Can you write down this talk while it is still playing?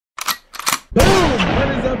Boom! What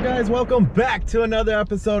is up, guys? Welcome back to another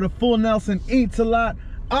episode of Full Nelson Eats a Lot.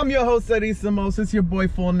 I'm your host, Eddie Samos. It's your boy,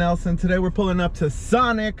 Full Nelson. Today we're pulling up to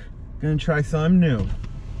Sonic. Gonna try something new.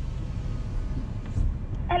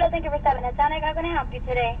 Hello, thank you for stopping at Sonic. How can I help you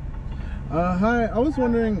today? Hi. I was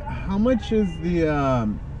wondering, how much is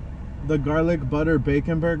the garlic butter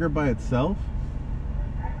bacon burger by itself?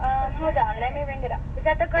 Hold on, let me ring it up. Is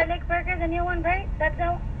that the garlic burger, the new one, right? That's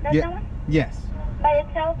that one? Yes. By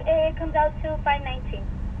itself, it comes out to $5.19.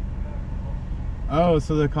 Oh,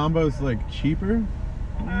 so the combo is like cheaper?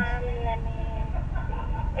 Let me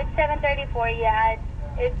see. It's $7.34. Yeah,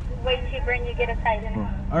 it's way cheaper, and you get a side in it.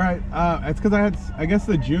 All right. It's because I guess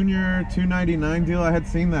the junior $2.99 deal. I had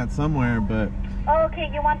seen that somewhere, but. Oh,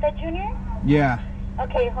 okay. You want the junior? Yeah.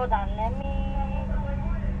 Okay, hold on. Let me.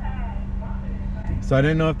 So I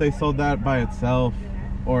didn't know if they sold that by itself,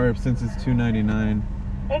 or if since it's $2.99.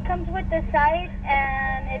 It comes with the side,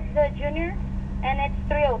 and it's the junior, and it's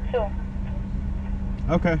 $3.02.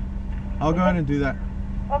 Okay, I'll go ahead and do that.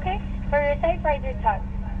 Okay, for your side, fries or tots?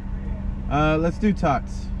 Let's do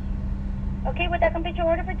tots. Okay, would that complete your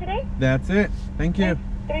order for today? That's it. Thank you.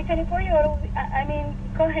 $3.24. Your order.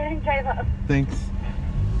 Go ahead and drive up. Thanks.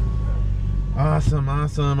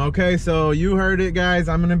 Awesome. Okay, so you heard it, guys.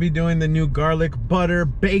 I'm gonna be doing the new garlic butter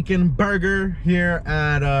bacon burger here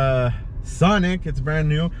at Sonic. It's brand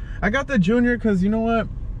new. I got the junior because you know what?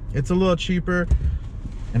 It's a little cheaper,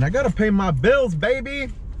 and I gotta pay my bills, baby.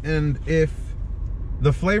 And if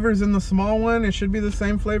the flavor's in the small one, it should be the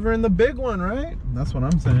same flavor in the big one, right? That's what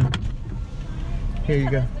I'm saying. Here you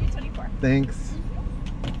go. $3.24. Thanks.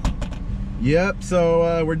 Yep,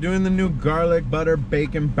 so we're doing the new garlic butter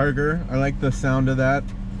bacon burger. I like the sound of that.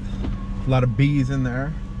 A lot of bees in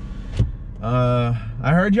there. I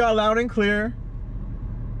heard y'all loud and clear.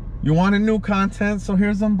 You wanted new content, so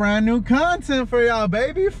here's some brand new content for y'all,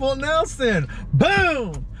 baby. Full Nelson.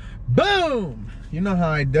 Boom! Boom! You know how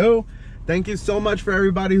I do. Thank you so much for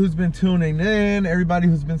everybody who's been tuning in, everybody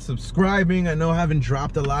who's been subscribing. I know I haven't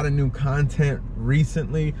dropped a lot of new content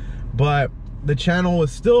recently, but the channel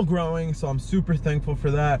was still growing, so I'm super thankful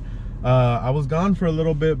for that. I was gone for a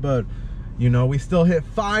little bit, but you know, we still hit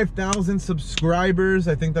 5,000 subscribers.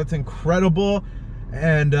 I think that's incredible.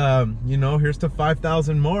 And you know, here's to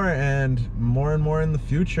 5,000 more and more in the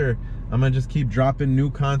future. I'm gonna just keep dropping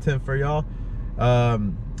new content for y'all.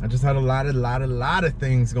 I just had a lot of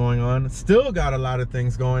things going on. Still got a lot of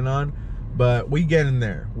things going on, but we're getting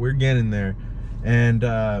there. And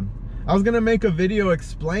I was gonna make a video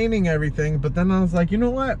explaining everything, but then I was like, you know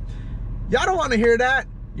what? Y'all don't wanna hear that.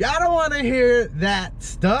 Y'all don't wanna hear that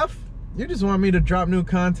stuff. You just want me to drop new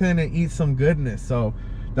content and eat some goodness. So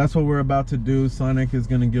that's what we're about to do. Sonic is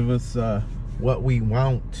gonna give us what we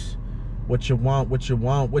want. What you want, what you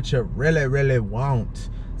really want.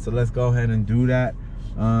 So let's go ahead and do that.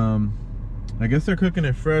 I guess they're cooking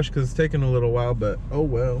it fresh because it's taking a little while, but oh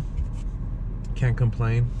well. Can't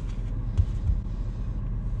complain.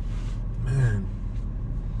 Man,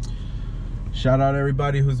 shout out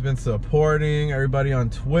everybody who's been supporting, everybody on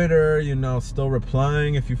Twitter, you know, still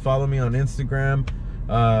replying. If you follow me on Instagram,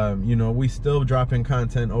 you know, we still dropping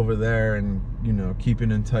content over there and, you know, keeping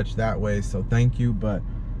in touch that way. So thank you. But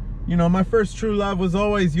you know, my first true love was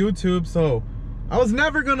always YouTube, so I was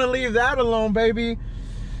never gonna leave that alone, baby.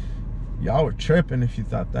 Y'all were tripping if you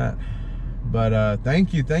thought that. But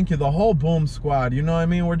thank you, the whole Boom Squad. You know what I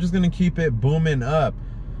mean? We're just gonna keep it booming up.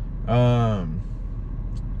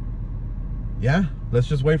 Yeah, let's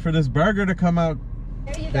just wait for this burger to come out.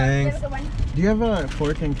 There you go. Thanks. Have a good one. Do you have a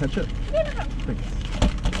fork and ketchup? Yeah, no problem. Thanks.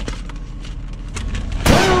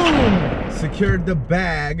 Boom! Secured the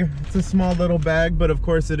bag. It's a small little bag, but of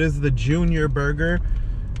course it is the junior burger.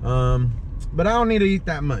 But I don't need to eat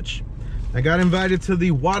that much. I got invited to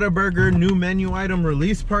the Whataburger new menu item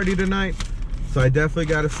release party tonight, so I definitely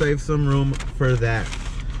got to save some room for that.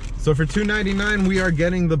 So for $2.99, we are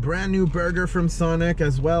getting the brand new burger from Sonic,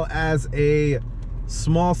 as well as a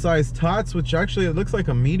small size tots, which actually it looks like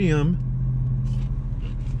a medium.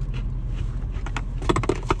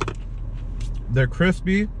 They're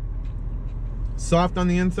crispy, soft on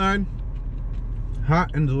the inside,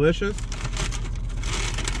 hot and delicious.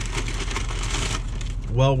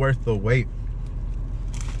 Well worth the wait.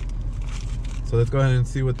 So let's go ahead and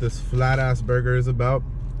see what this flat ass burger is about.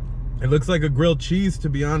 It looks like a grilled cheese, to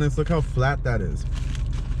be honest. Look how flat that is.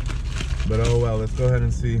 But oh well, let's go ahead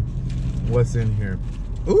and see what's in here.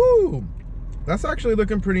 Ooh, that's actually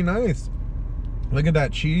looking pretty nice. Look at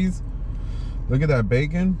that cheese. Look at that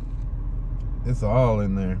bacon. It's all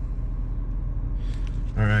in there.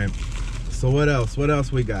 All right, so what else? What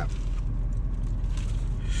else we got?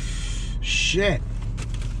 Shit.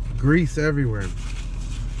 grease everywhere.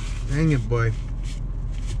 Dang it, boy.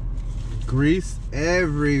 Grease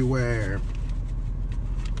everywhere.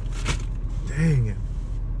 Dang it.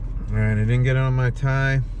 Alright, I didn't get it on my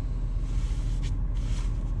tie.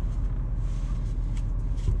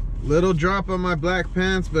 Little drop on my black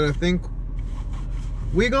pants, but I think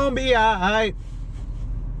we gonna be alright.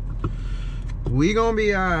 We gonna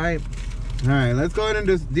be alright. Alright, let's go ahead and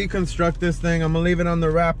just deconstruct this thing. I'm gonna leave it on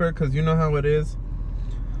the wrapper because you know how it is.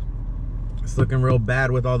 It's looking real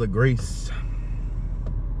bad with all the grease.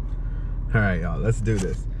 Alright, y'all, let's do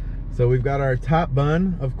this. So we've got our top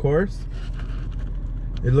bun, of course.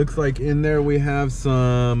 It looks like in there we have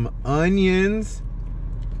some onions,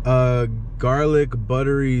 garlic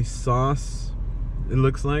buttery sauce, it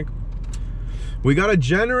looks like. We got a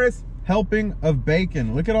generous helping of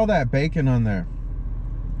bacon. Look at all that bacon on there.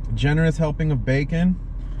 Generous helping of bacon,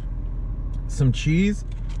 some cheese,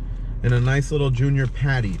 and a nice little junior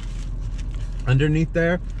patty. Underneath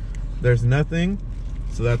there, there's nothing.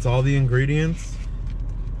 So that's all the ingredients.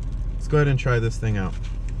 Let's go ahead and try this thing out.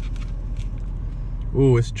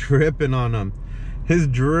 Ooh, it's dripping on them. It's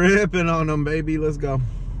dripping on them, baby. Let's go.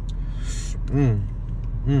 I'm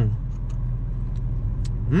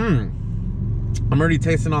already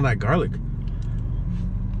tasting all that garlic.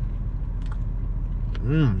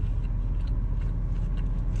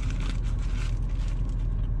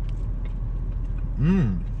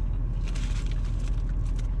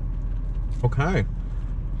 Okay.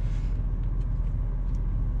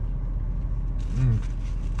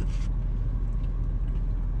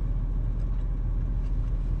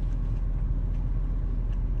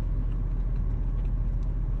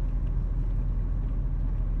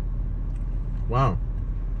 Wow.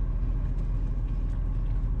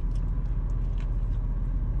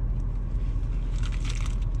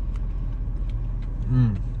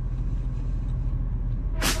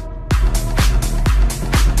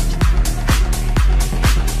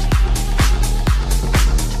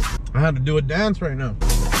 I had to do a dance right now.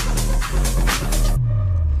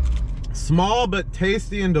 Small but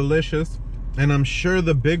tasty and delicious, and I'm sure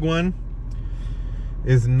the big one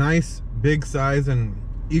is nice, big size, and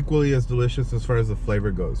equally as delicious as far as the flavor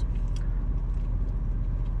goes.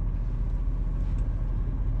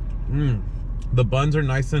 The buns are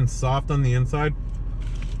nice and soft on the inside,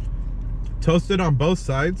 toasted on both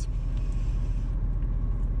sides.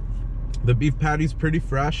 The beef patty's pretty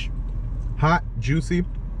fresh, hot, juicy.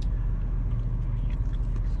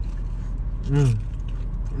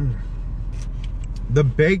 The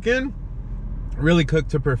bacon really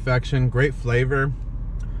cooked to perfection. Great flavor,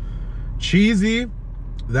 cheesy.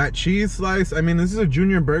 That cheese slice, I mean, this is a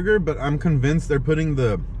junior burger, but I'm convinced they're putting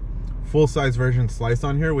the full-size version slice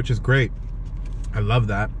on here, which is great. I love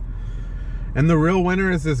that. And the real winner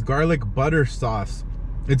is this garlic butter sauce.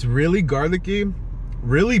 It's really garlicky,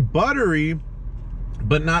 really buttery,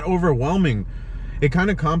 but not overwhelming. It kind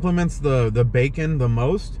of complements the bacon the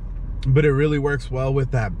most, but it really works well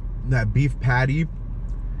with that beef patty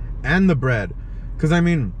and the bread. Because, I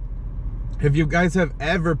mean, if you guys have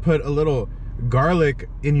ever put a little garlic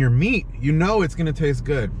in your meat, you know it's gonna taste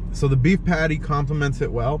good. So the beef patty complements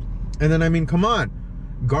it well. And then, I mean, come on,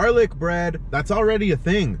 garlic bread, that's already a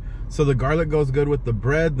thing. So the garlic goes good with the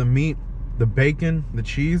bread, the meat, the bacon, the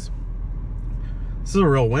cheese. This is a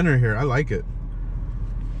real winner here. I like it.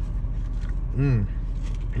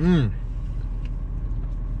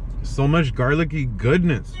 So much garlicky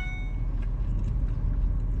goodness.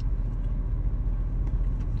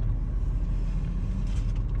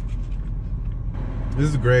 This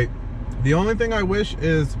is great. The only thing I wish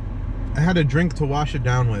is I had a drink to wash it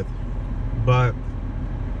down with, but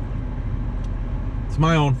it's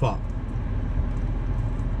my own fault.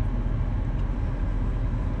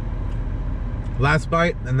 Last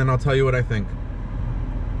bite, and then I'll tell you what I think.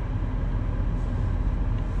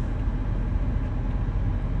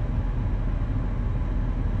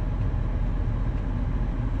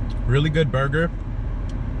 Really good burger.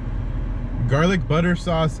 Garlic butter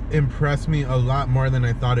sauce impressed me a lot more than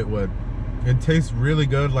I thought it would. It tastes really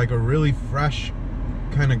good, like a really fresh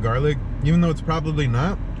kind of garlic, even though it's probably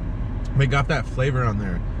not. They got that flavor on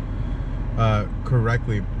there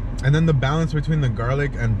correctly. And then the balance between the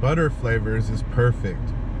garlic and butter flavors is perfect.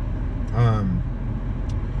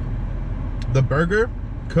 The burger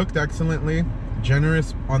cooked excellently,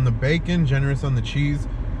 generous on the bacon, generous on the cheese.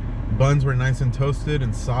 Buns were nice and toasted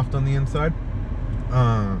and soft on the inside.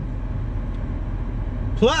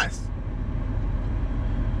 Plus,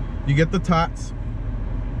 you get the tots,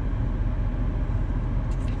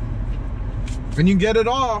 and you get it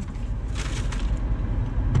all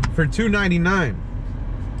for $2.99,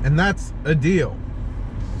 and that's a deal.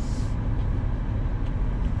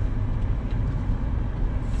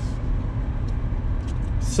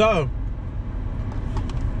 So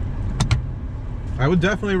I would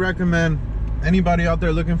definitely recommend anybody out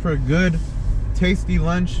there looking for a good tasty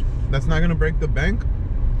lunch that's not gonna break the bank.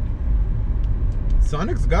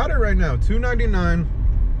 Sonic's got it right now. $2.99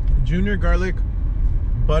 junior garlic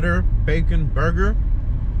butter bacon burger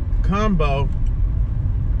combo,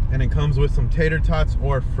 and it comes with some tater tots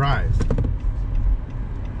or fries.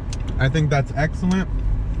 I think that's excellent.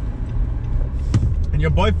 And your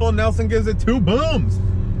boy Full Nelson gives it 2 booms.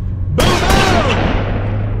 Boom!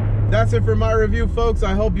 That's it for my review, folks.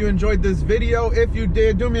 I hope you enjoyed this video. If you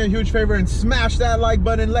did, do me a huge favor and smash that like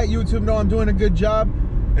button. Let YouTube know I'm doing a good job.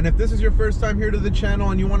 And if this is your first time here to the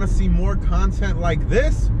channel and you want to see more content like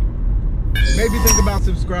this, maybe think about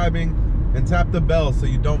subscribing and tap the bell so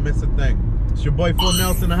you don't miss a thing. It's your boy Full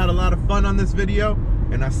Nelson. I had a lot of fun on this video,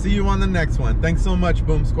 and I'll see you on the next one. Thanks so much,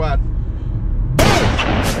 Boom Squad.